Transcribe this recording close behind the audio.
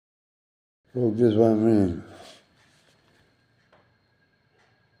Look, this is what I mean.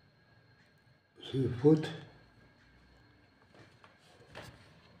 See the foot?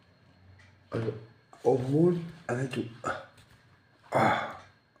 Overboard, and then to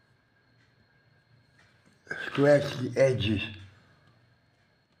scratch the edges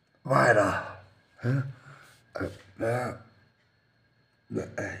wider. Huh? Now,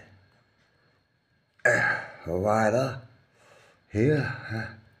 wider. Here.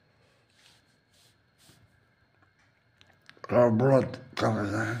 A lot of blood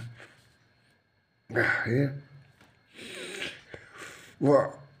coming down. Here.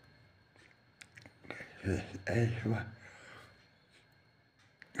 Well, edge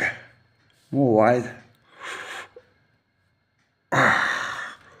more wide.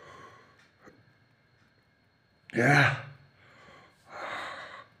 Yeah.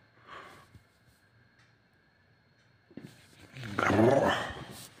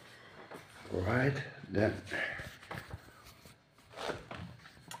 Right, then.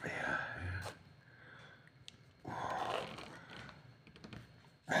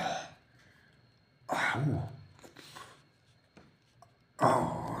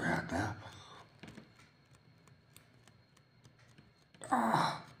 Oh, yeah, now.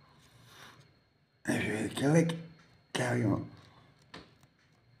 If you kill it, carry on.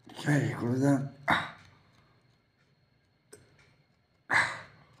 Carry it down.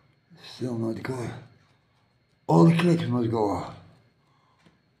 Still not good. All the clicks must go off.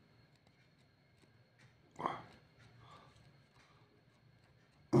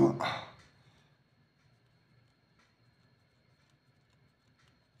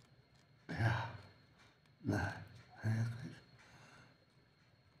 Yeah. No.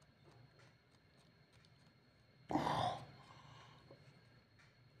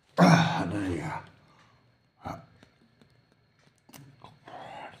 There you go.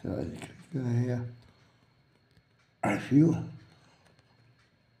 So you click here. I feel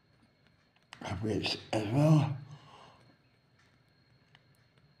a bit as well.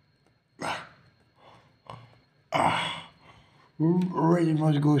 Already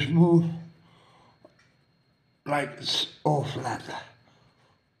must go smooth. Like it's all flat.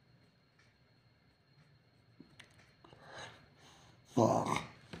 Fuck.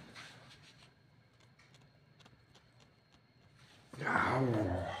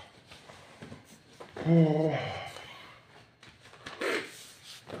 Oh.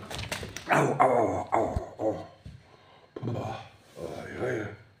 Ow, ow, ow, ow. Yeah.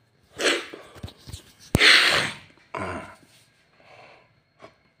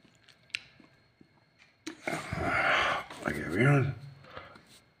 I get around.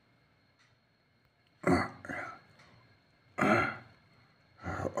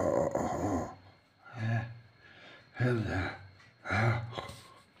 And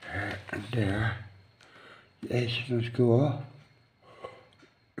there. The edges must go off.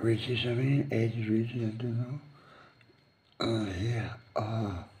 Reaches, I mean, edges, reaches, I don't know. Yeah.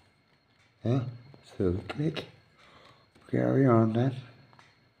 Huh? So click. Carry on then.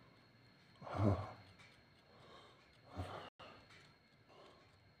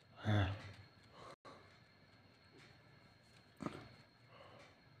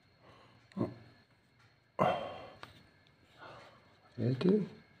 That do?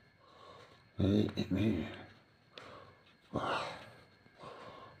 Maybe.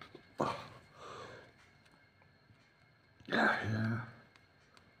 Yeah.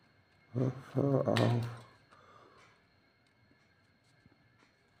 Oh.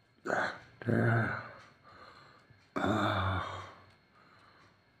 There.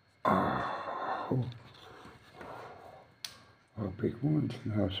 A big wound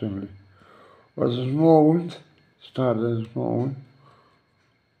now suddenly. Was a small wound. Started as a small one.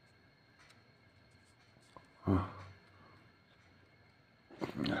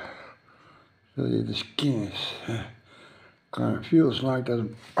 So the skin is kind of feels like that.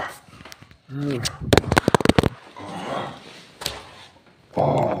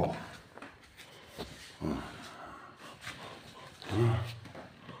 Oh.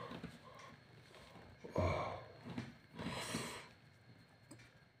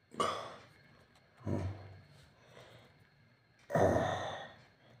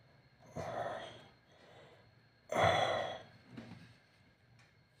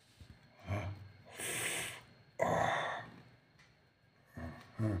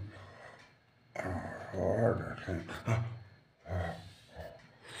 Hard, I think.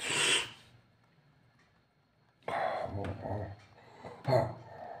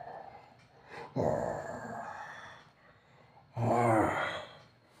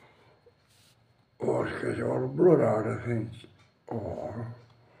 Oh, it's getting all the blood out, I think. Oh,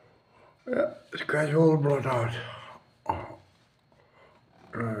 Ja, scratch all the blood out.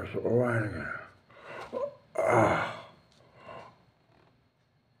 That's all right again.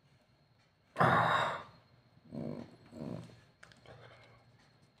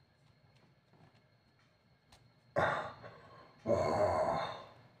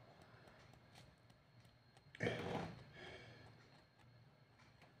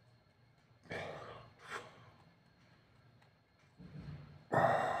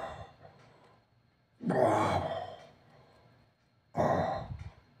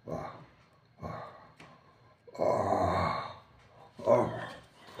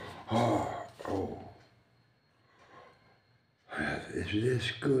 Is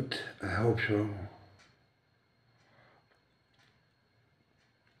this good? I hope so.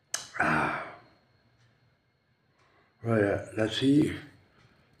 Well, yeah, let's see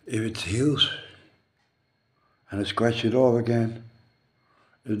if it heals and I scratch it off again.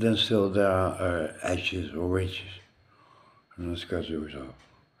 If then still there are ashes or ridges, and I scratch those off.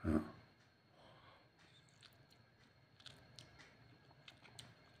 Yeah.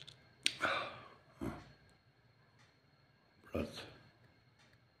 Blood.